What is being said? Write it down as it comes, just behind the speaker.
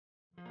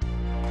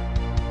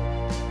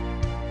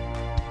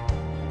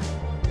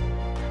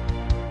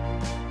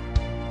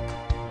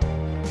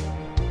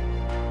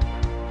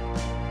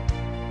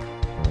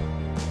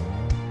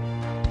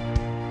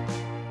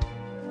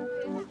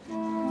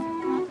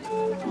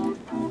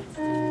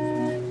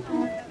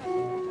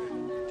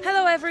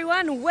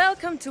everyone,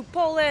 welcome to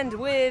Poland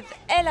with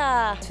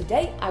Ela!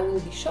 Today I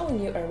will be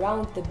showing you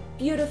around the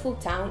beautiful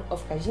town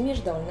of Kazimierz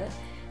Dolny,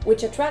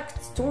 which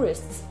attracts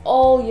tourists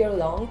all year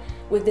long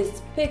with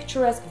its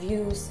picturesque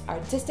views,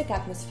 artistic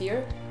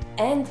atmosphere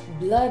and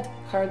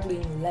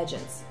blood-curdling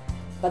legends.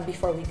 But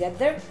before we get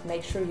there,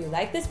 make sure you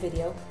like this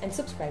video and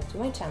subscribe to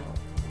my channel.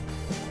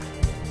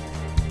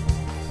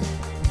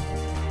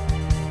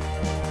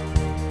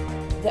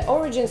 The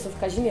origins of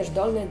Kazimierz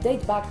Dolny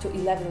date back to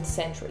 11th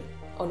century.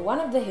 On one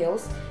of the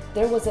hills,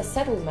 there was a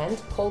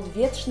settlement called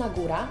Wietrzna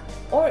Góra,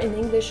 or in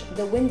English,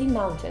 the Windy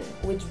Mountain,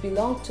 which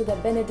belonged to the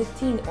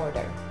Benedictine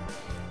order.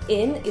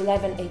 In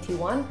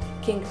 1181,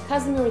 King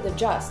Casimir the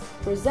Just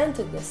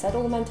presented the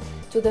settlement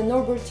to the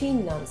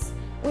Norbertine nuns,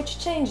 which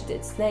changed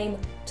its name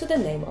to the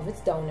name of its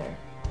donor.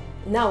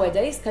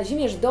 Nowadays,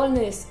 Kazimierz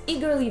Dolny is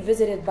eagerly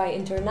visited by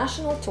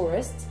international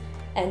tourists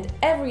and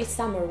every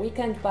summer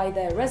weekend by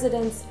the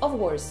residents of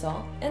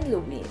Warsaw and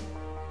Lublin.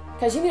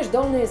 Kazimierz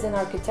Dolny is an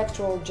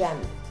architectural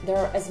gem. There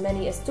are as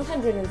many as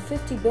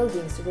 250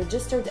 buildings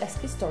registered as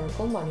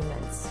historical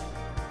monuments.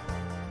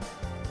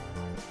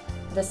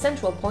 The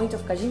central point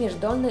of Kazimierz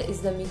Dolny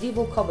is the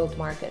medieval cobbled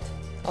market.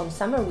 On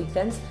summer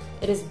weekends,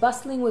 it is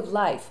bustling with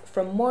life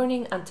from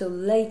morning until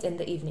late in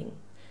the evening.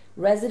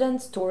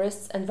 Residents,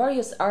 tourists, and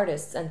various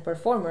artists and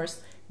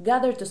performers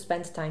gather to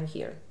spend time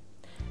here.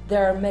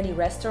 There are many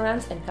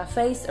restaurants and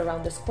cafes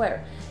around the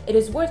square. It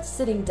is worth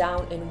sitting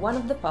down in one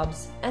of the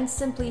pubs and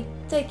simply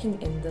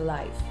taking in the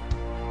life.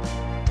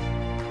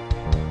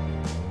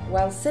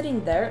 While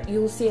sitting there,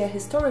 you will see a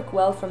historic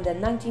well from the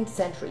 19th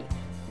century,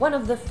 one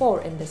of the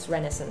four in this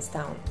Renaissance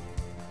town.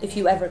 If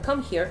you ever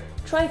come here,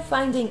 try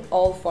finding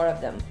all four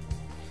of them.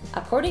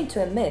 According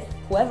to a myth,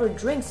 whoever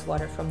drinks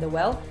water from the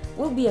well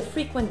will be a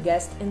frequent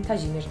guest in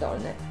Kazimierz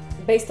Dolny.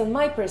 Based on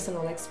my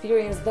personal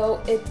experience,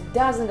 though, it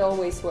doesn't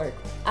always work.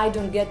 I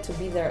don't get to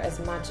be there as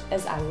much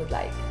as I would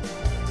like.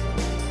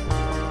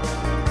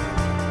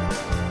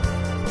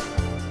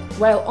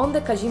 While on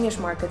the Kazimierz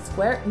Market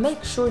Square,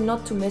 make sure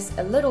not to miss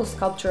a little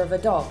sculpture of a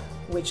dog,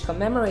 which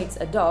commemorates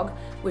a dog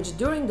which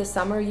during the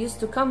summer used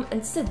to come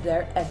and sit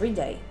there every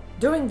day.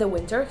 During the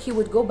winter, he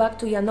would go back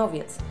to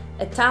Janowiec,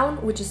 a town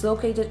which is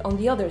located on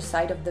the other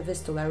side of the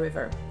Vistula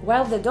River.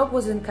 While the dog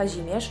was in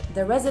Kazimierz,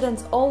 the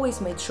residents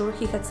always made sure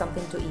he had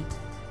something to eat.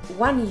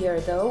 One year,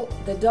 though,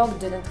 the dog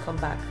didn't come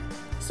back,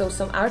 so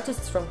some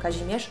artists from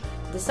Kazimierz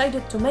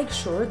decided to make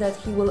sure that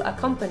he will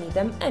accompany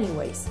them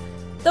anyways,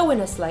 though in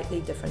a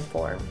slightly different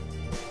form.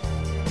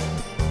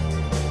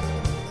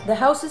 The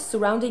houses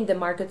surrounding the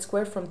market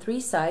square from three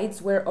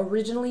sides were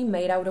originally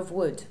made out of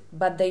wood,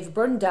 but they've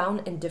burned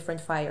down in different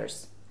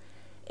fires.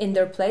 In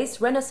their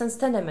place, Renaissance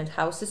tenement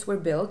houses were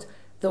built,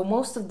 though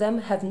most of them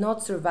have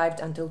not survived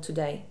until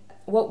today.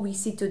 What we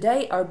see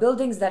today are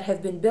buildings that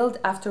have been built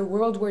after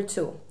World War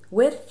II,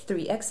 with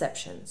three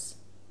exceptions.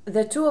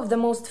 The two of the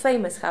most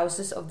famous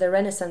houses of the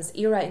Renaissance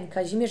era in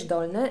Kazimierz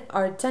Dolny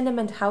are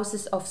tenement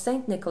houses of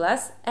St.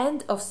 Nicholas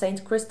and of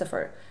St.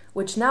 Christopher,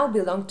 which now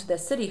belong to the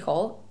City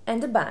Hall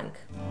and a bank.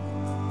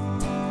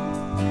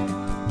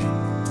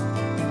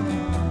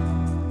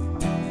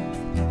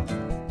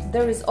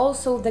 There is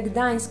also the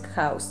Gdańsk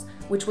house,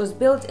 which was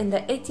built in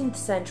the 18th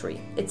century.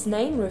 Its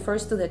name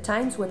refers to the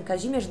times when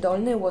Kazimierz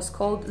Dolny was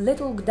called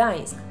Little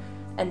Gdańsk,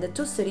 and the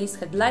two cities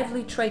had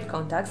lively trade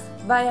contacts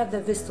via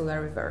the Vistula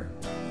River.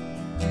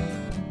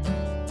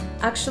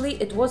 Actually,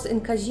 it was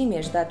in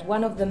Kazimierz that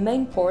one of the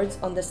main ports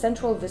on the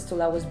central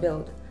Vistula was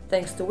built,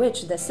 thanks to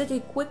which the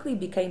city quickly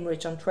became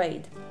rich on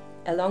trade.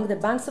 Along the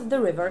banks of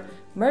the river,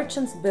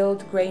 merchants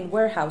built grain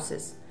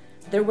warehouses.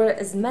 There were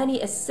as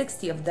many as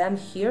 60 of them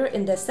here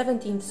in the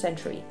 17th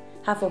century,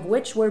 half of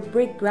which were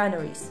brick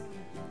granaries.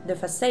 The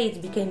facades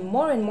became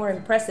more and more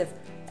impressive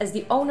as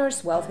the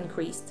owners' wealth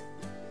increased,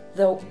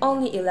 though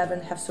only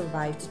 11 have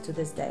survived to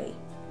this day.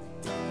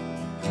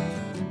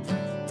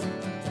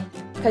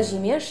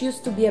 Kazimierz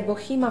used to be a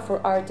bohema for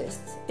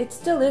artists. It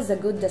still is a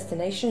good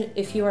destination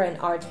if you are an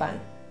art fan.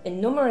 In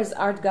numerous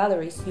art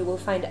galleries you will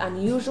find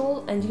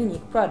unusual and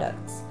unique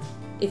products.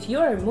 If you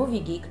are a movie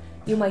geek,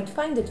 you might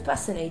find it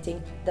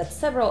fascinating that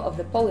several of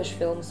the Polish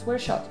films were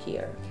shot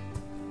here.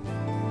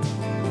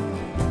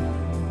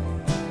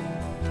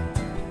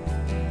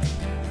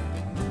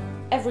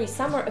 Every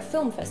summer a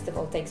film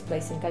festival takes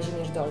place in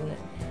Kazimierz Dolny,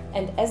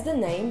 and as the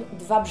name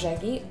Dwa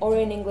Brzegi, or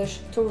in English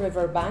Two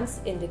River Banks,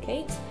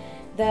 indicates,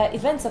 the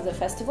events of the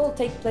festival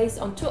take place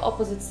on two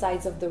opposite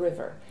sides of the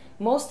river,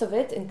 most of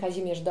it in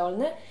Kazimierz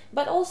Dolny,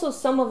 but also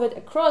some of it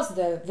across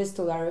the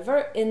Vistula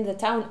River in the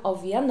town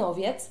of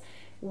Janowiec,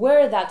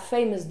 where that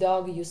famous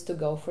dog used to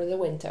go for the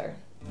winter.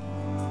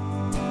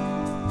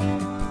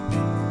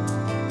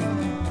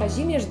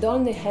 Kazimierz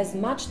Dolny has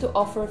much to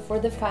offer for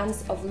the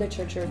fans of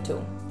literature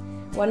too.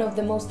 One of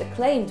the most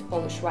acclaimed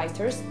Polish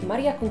writers,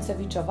 Maria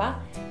Kuncevičová,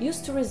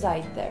 used to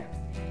reside there.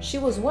 She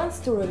was once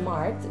to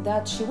remarked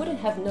that she wouldn't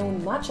have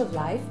known much of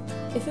life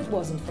if it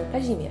wasn't for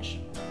Kazimierz.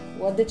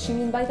 What did she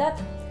mean by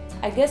that?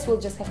 I guess we'll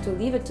just have to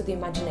leave it to the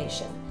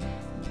imagination.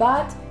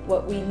 But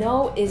what we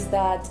know is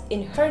that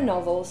in her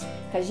novels,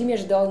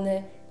 Kazimierz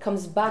Dolny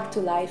comes back to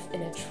life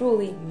in a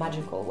truly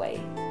magical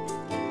way.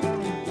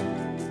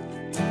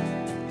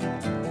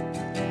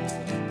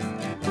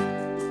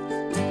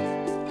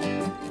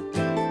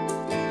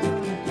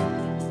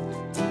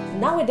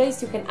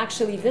 Nowadays you can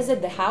actually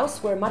visit the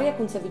house where Maria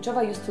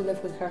Kuntseviczowa used to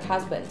live with her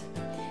husband.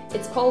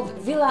 It's called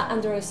Villa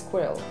Under a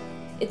Squirrel.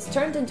 It's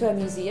turned into a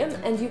museum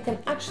and you can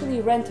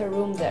actually rent a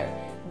room there.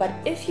 But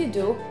if you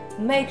do,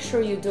 make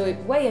sure you do it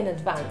way in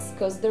advance,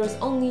 because there's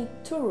only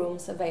 2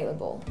 rooms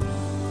available.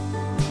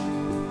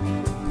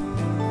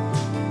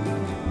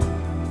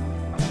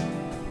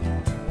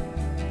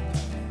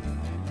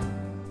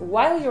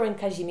 While you're in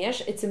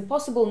Kazimierz, it's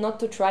impossible not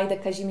to try the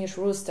Kazimierz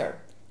rooster,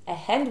 a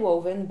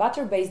hand-woven,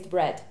 butter-based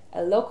bread,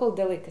 a local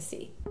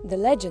delicacy. The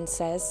legend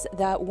says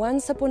that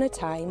once upon a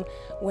time,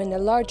 when a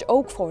large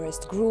oak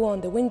forest grew on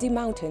the windy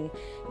mountain,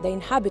 the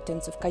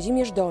inhabitants of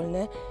Kazimierz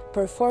Dolny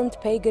performed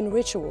pagan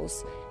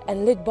rituals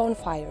and lit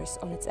bonfires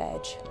on its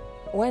edge.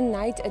 One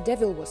night, a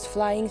devil was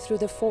flying through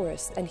the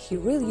forest and he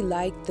really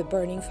liked the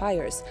burning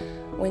fires.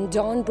 When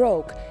dawn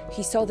broke,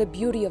 he saw the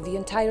beauty of the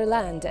entire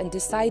land and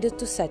decided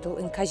to settle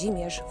in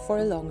Kazimierz for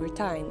a longer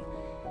time.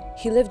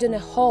 He lived in a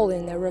hole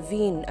in a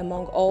ravine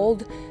among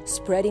old,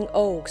 spreading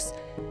oaks.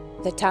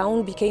 The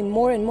town became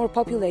more and more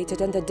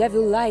populated, and the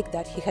devil liked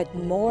that he had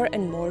more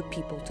and more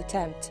people to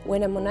tempt.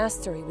 When a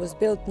monastery was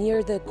built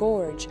near the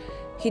gorge,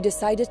 he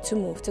decided to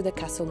move to the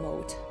castle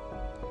moat.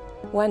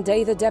 One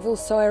day the devil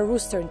saw a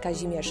rooster in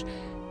Kazimierz.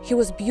 He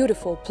was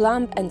beautiful,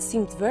 plump, and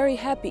seemed very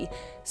happy,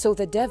 so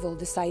the devil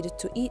decided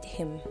to eat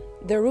him.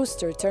 The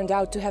rooster turned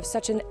out to have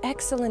such an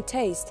excellent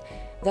taste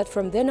that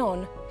from then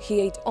on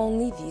he ate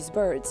only these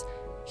birds.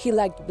 He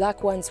liked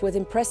black ones with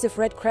impressive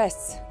red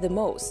crests the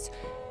most,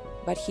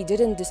 but he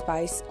didn't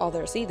despise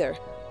others either.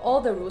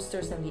 All the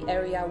roosters in the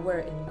area were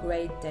in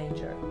great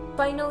danger.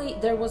 Finally,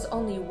 there was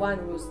only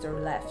one rooster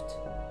left.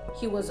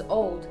 He was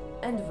old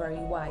and very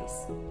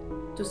wise.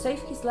 To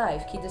save his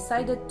life, he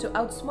decided to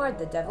outsmart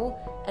the devil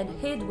and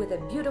hid with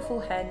a beautiful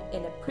hen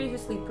in a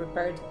previously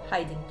prepared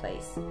hiding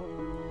place.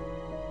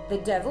 The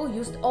devil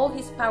used all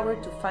his power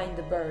to find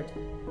the bird.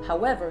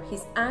 However,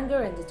 his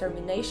anger and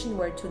determination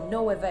were to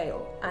no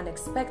avail.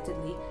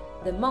 Unexpectedly,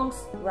 the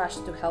monks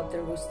rushed to help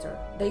the rooster.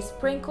 They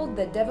sprinkled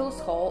the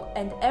devil's hole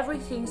and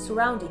everything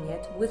surrounding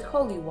it with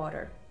holy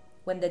water.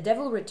 When the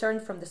devil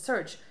returned from the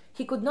search,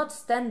 he could not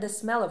stand the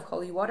smell of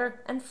holy water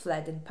and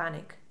fled in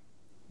panic.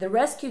 The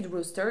rescued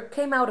rooster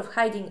came out of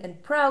hiding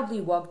and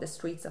proudly walked the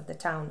streets of the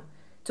town.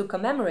 To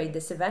commemorate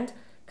this event,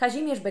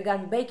 Kazimierz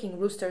began baking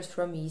roosters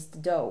from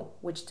yeast dough,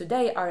 which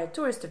today are a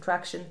tourist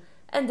attraction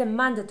and a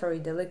mandatory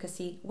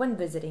delicacy when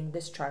visiting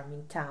this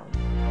charming town.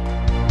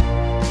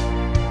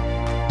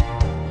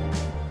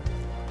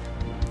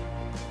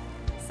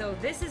 So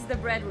this is the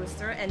bread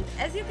rooster, and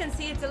as you can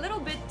see, it's a little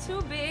bit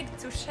too big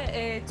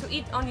to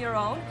eat on your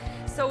own,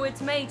 so it's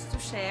made to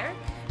share.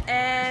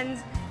 And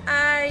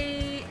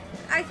I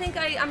think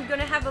I'm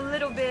gonna have a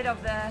little bit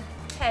of the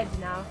head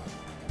now.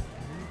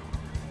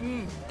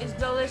 It's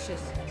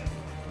delicious.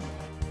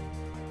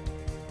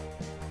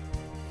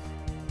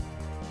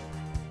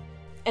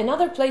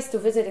 Another place to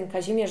visit in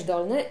Kazimierz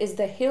Dolny is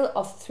the Hill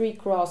of Three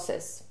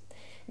Crosses.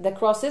 The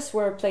crosses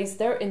were placed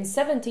there in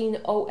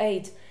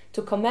 1708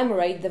 to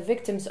commemorate the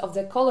victims of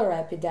the cholera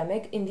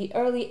epidemic in the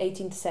early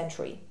 18th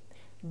century.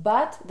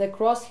 But the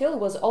cross hill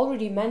was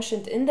already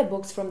mentioned in the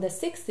books from the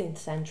 16th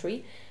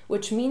century,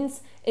 which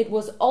means it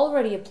was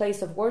already a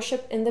place of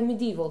worship in the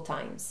medieval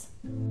times.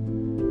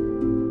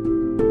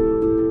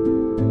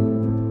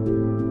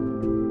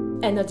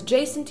 An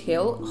adjacent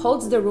hill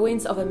holds the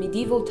ruins of a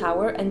medieval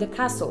tower and a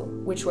castle,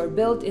 which were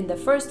built in the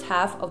first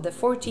half of the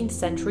 14th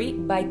century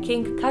by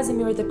King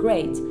Casimir the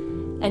Great,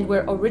 and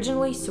were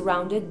originally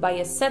surrounded by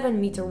a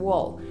 7-meter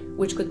wall,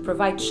 which could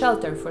provide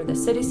shelter for the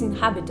city's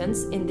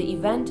inhabitants in the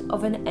event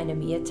of an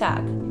enemy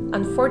attack.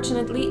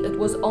 Unfortunately, it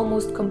was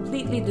almost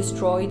completely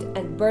destroyed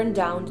and burned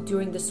down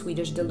during the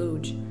Swedish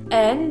deluge.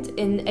 And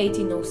in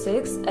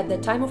 1806, at the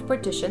time of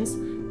partitions,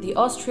 the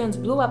Austrians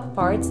blew up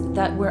parts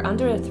that were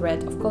under a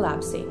threat of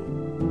collapsing.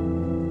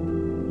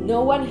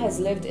 No one has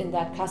lived in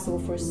that castle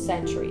for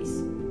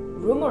centuries.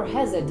 Rumor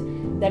has it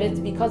that it's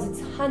because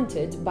it's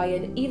haunted by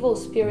an evil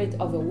spirit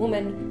of a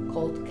woman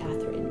called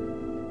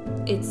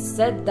Catherine. It's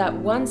said that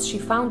once she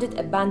found it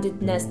abandoned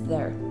nest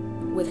there.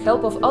 With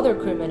help of other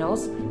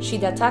criminals,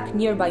 she'd attack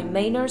nearby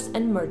manors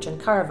and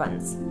merchant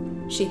caravans.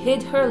 She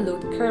hid her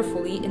loot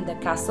carefully in the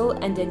castle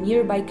and a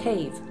nearby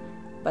cave.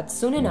 But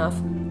soon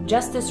enough,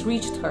 justice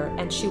reached her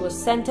and she was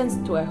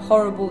sentenced to a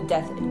horrible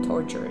death in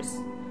tortures.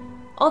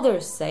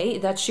 Others say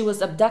that she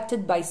was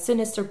abducted by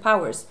sinister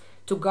powers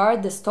to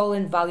guard the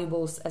stolen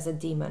valuables as a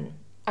demon.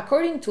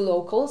 According to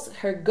locals,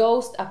 her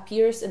ghost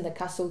appears in the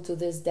castle to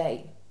this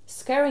day,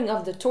 scaring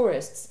off the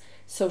tourists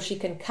so she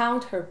can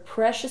count her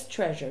precious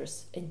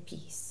treasures in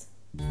peace.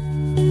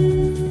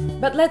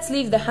 But let's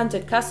leave the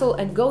haunted castle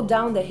and go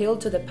down the hill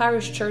to the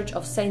parish church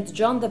of St.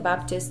 John the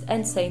Baptist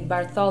and St.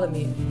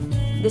 Bartholomew.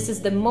 This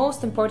is the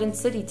most important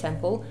city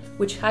temple,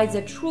 which hides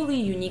a truly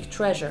unique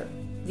treasure,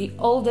 the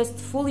oldest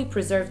fully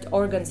preserved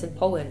organs in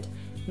Poland,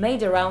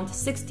 made around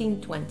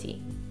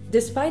 1620.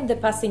 Despite the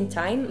passing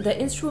time, the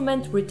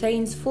instrument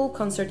retains full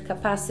concert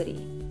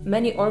capacity.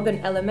 Many organ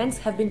elements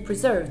have been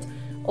preserved,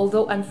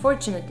 although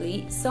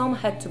unfortunately some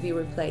had to be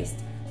replaced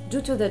due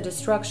to the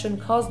destruction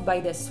caused by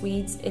the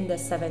Swedes in the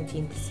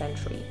 17th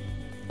century.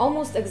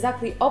 Almost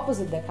exactly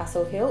opposite the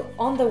castle hill,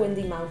 on the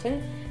Windy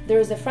Mountain, there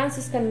is a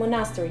Franciscan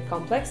monastery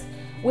complex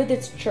with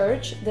its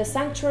church, the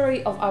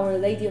Sanctuary of Our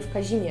Lady of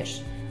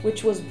Kazimierz,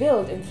 which was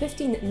built in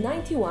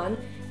 1591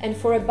 and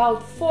for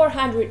about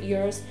 400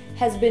 years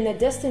has been a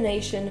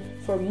destination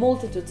for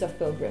multitudes of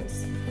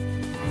pilgrims.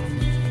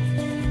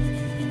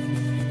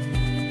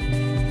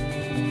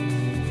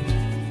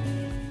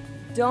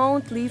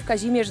 Don't leave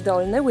Kazimierz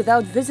Dolny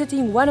without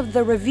visiting one of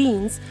the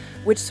ravines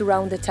which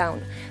surround the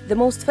town. The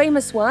most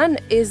famous one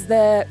is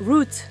the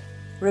root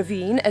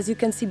ravine. As you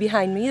can see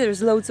behind me,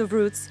 there's loads of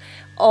roots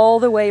all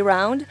the way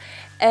around.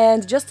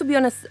 And just to be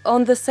honest,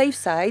 on the safe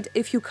side,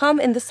 if you come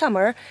in the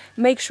summer,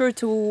 make sure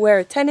to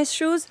wear tennis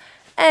shoes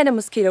and a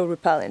mosquito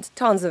repellent,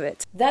 tons of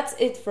it. That's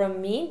it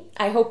from me.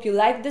 I hope you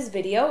liked this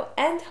video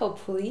and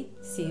hopefully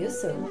see you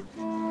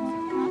soon.